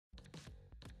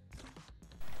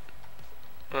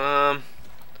Um,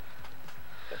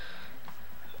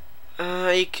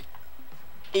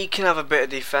 he can have a bit of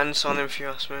defence on him if you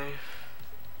ask me.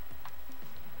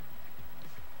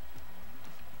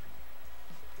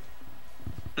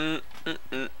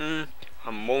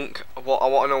 A monk. I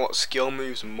want to know what skill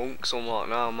moves monks unlock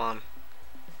now, man.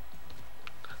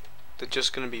 They're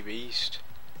just gonna be beast.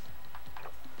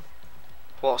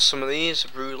 What's some of these?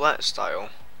 Roulette style.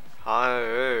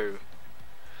 Oh.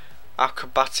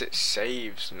 Acrobatic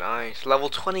saves, nice. Level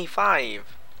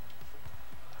 25.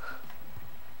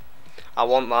 I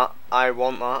want that. I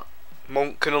want that.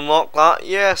 Monk can unlock that.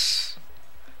 Yes.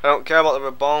 I don't care about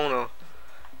the Rabona.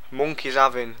 Monk is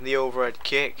having the overhead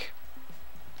kick.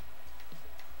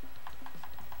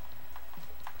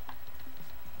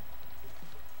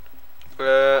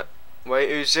 Wait,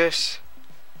 who's this?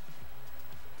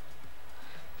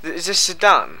 Is this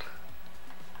Sedan?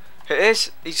 It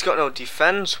is. He's got no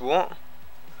defense. What?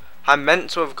 I meant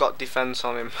to have got defense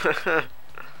on him.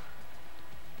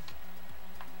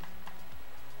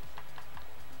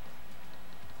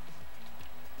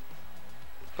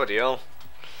 Bloody hell.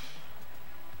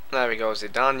 There we go,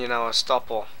 Zidane, you're now a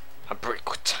stopper. A brick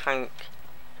tank.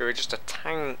 You're just a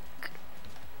tank.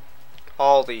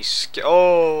 All these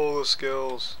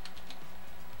skills.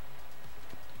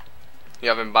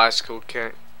 You're having bicycle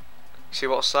kick. See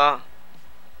what's that?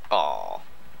 Oh.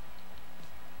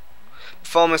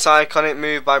 Perform this iconic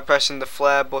move by pressing the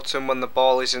flare button when the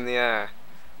ball is in the air.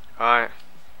 Right.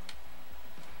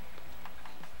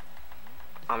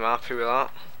 I'm happy with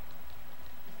that.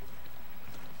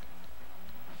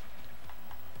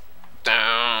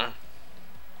 Down.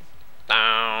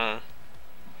 Down.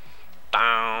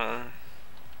 Down.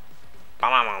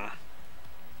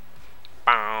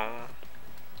 Bam.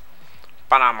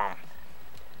 Bam. Bam.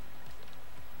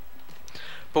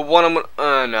 But what I'm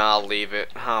gonna no, I'll leave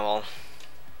it. How well.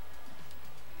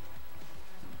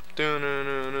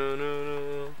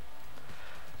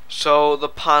 So the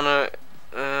panel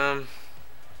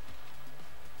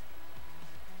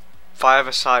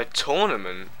 5-a-side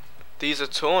tournament. These are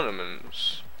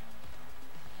tournaments.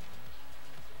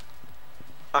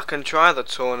 I can try the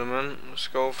tournament. Let's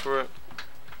go for it.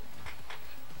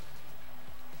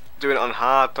 Doing it on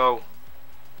hard though.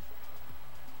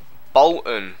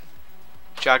 Bolton.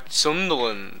 Jagged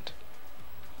Sunderland.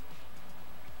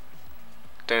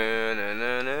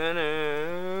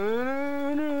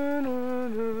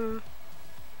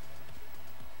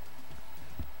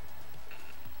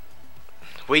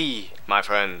 We, my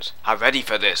friends, are ready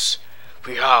for this.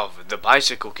 We have the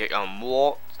bicycle kick, and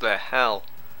what the hell?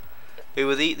 Who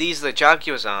are these are the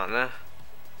Jaguars, aren't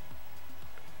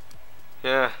they?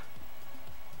 Yeah.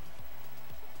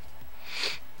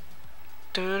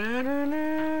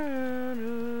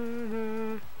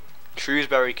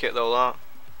 Shrewsbury kit though, that.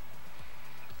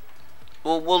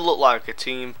 We'll look like a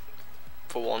team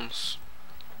for once.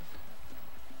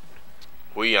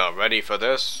 We are ready for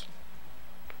this.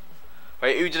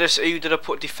 Wait, who did I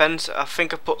put defence? I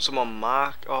think I put some on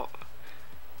mark. Oh.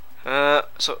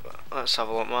 So let's have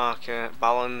a look. Mark,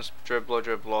 balance,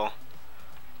 dribbler,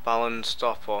 balance,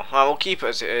 stopper. Alright, we'll keep it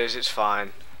as it is. It's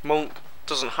fine. Monk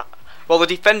doesn't have. Well, the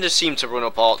defenders seem to run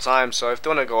up all the time, so if they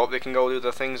want to go up, they can go do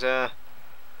the things there.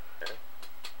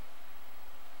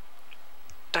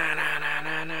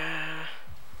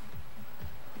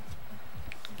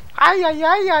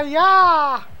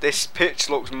 This pitch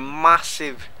looks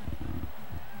massive.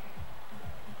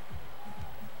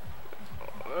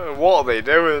 What are they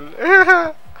doing?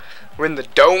 We're in the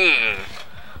dome.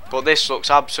 But this looks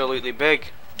absolutely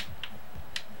big.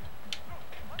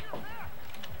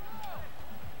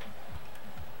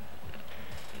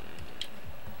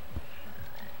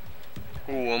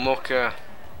 Ooh, unlucky.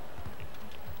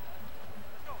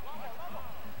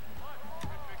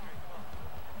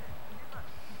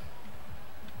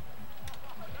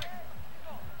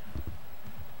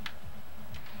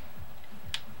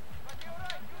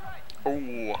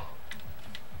 Ooh.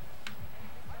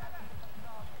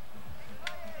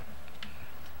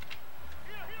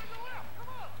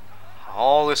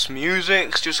 All this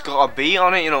music's just got a beat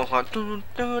on it, you know, it's like oh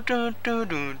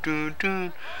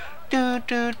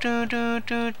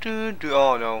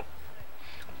no.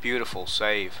 Beautiful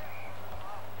save.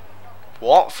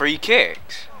 What? Free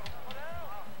kicks?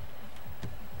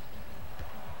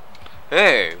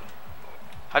 Hey,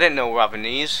 I didn't know we're having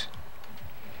these.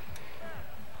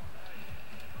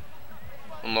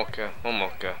 Unlucky.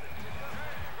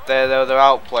 They're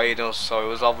outplayed us, so it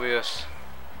was obvious.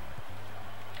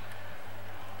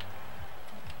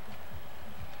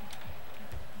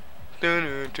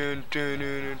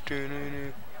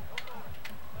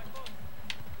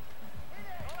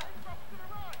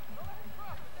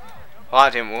 Well,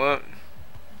 that didn't work.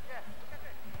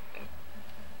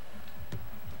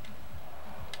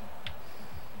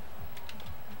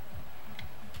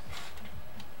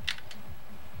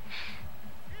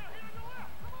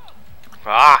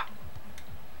 Ah!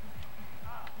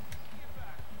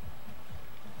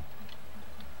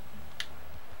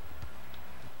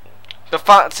 The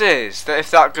fact is that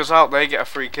if that goes out, they get a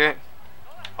free kick.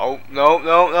 Oh, no,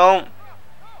 no, no.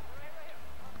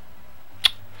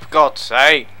 For God's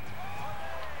sake.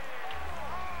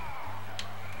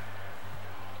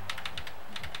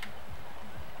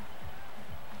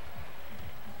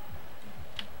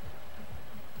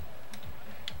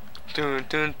 Dun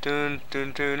dun dun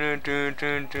dun dun dun dun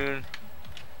dun dun.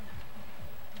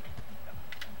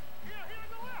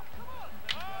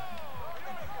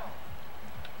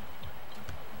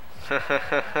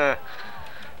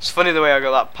 It's funny the way I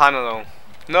got that panel though.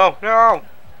 No, no.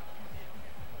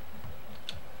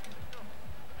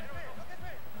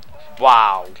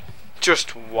 Wow.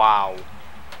 Just wow.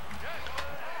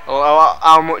 Oh,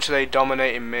 how much are they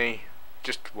dominating me?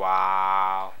 Just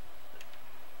wow.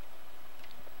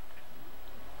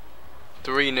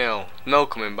 3-0. No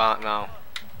coming back now.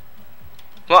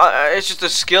 Well, it's just the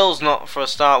skills not for a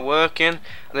start working.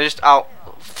 They're just out.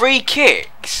 Free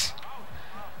kicks.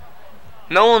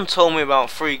 No one told me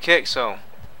about free kicks though.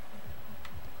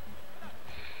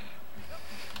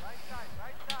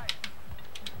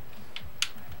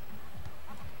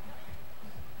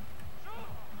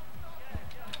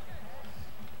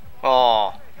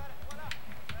 Oh.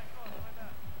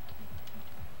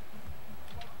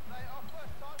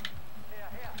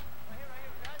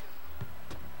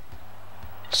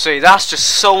 See, that's just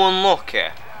so unlucky.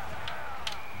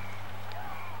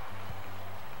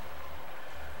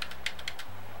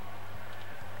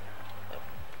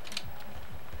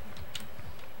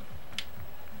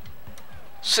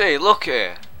 See, look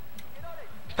here.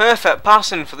 Perfect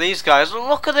passing for these guys.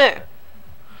 Look at it.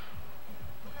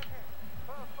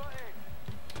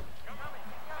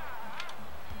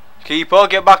 Keeper,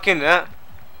 get back in there.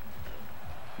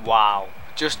 Wow.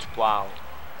 Just wow.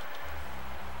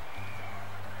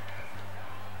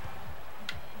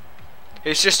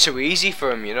 It's just too easy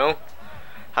for him, you know.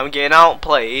 I'm getting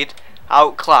outplayed,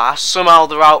 outclassed. Somehow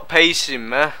they're outpacing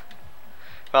me.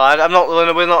 Well,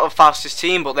 we're not the fastest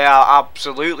team, but they are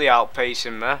absolutely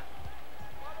outpacing me.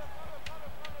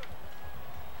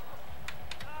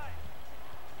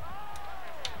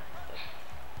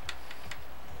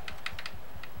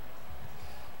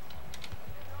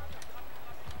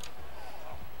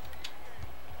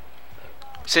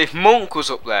 See, if Monk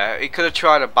was up there, he could have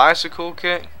tried a bicycle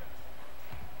kick.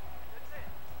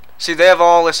 See, they have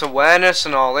all this awareness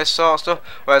and all this sort of stuff,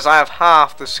 whereas I have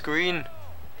half the screen.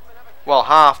 Well,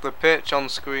 half the pitch on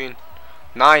screen.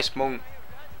 Nice, Monk.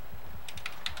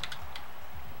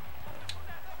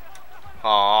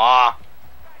 Ah,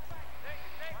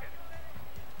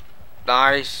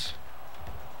 nice.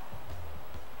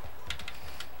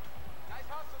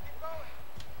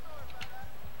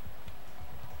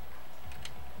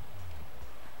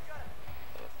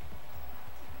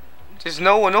 There's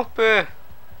no one up here.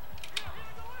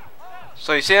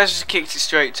 So you see, I just kicked it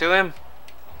straight to him.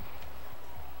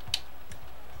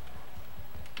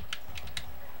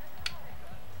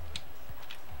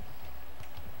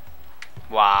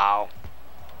 Wow.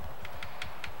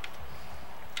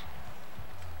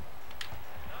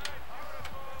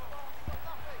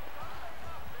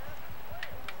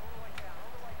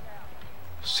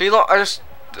 See, look, I just,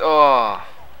 oh.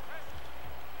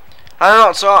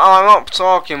 I'm not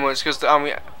talking much because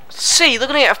see, they're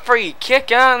gonna get a free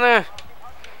kick, aren't they?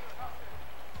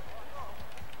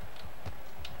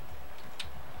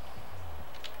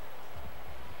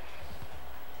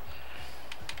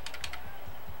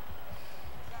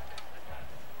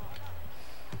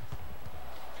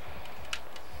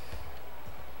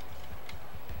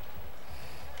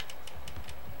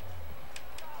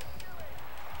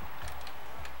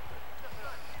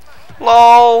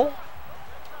 LOL.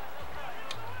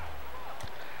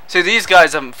 See, these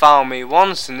guys haven't fouled me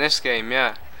once in this game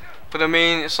yet. But I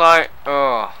mean, it's like,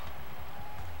 oh.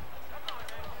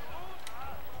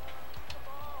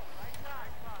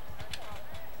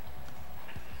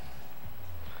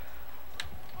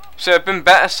 So it'd been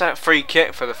better set free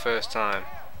kick for the first time.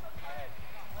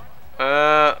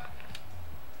 Oh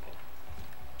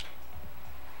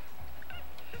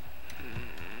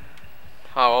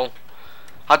well.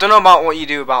 I don't know about what you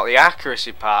do about the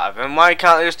accuracy part of them. Why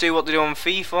can't they just do what they do on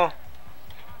FIFA?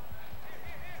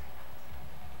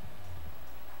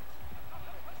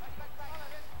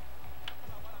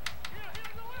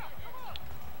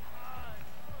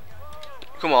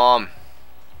 Come on.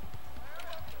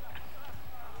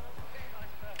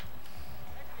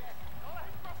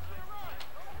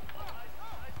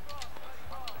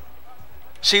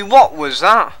 See, what was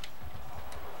that?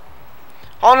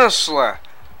 Honestly,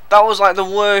 that was like the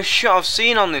worst shot I've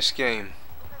seen on this game.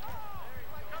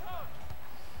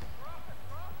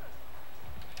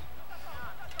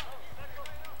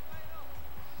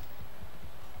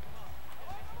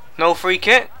 No free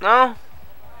kick? No?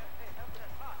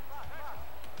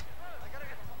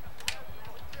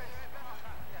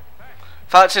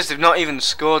 Fact is, they've not even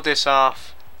scored this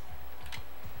half.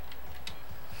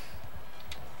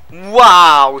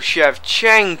 Wow,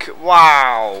 Shevchenko,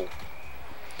 wow.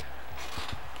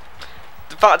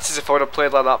 The fact is, if I would have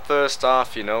played like that first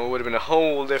half, you know, it would have been a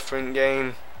whole different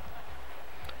game.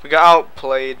 We got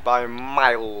outplayed by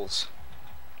miles.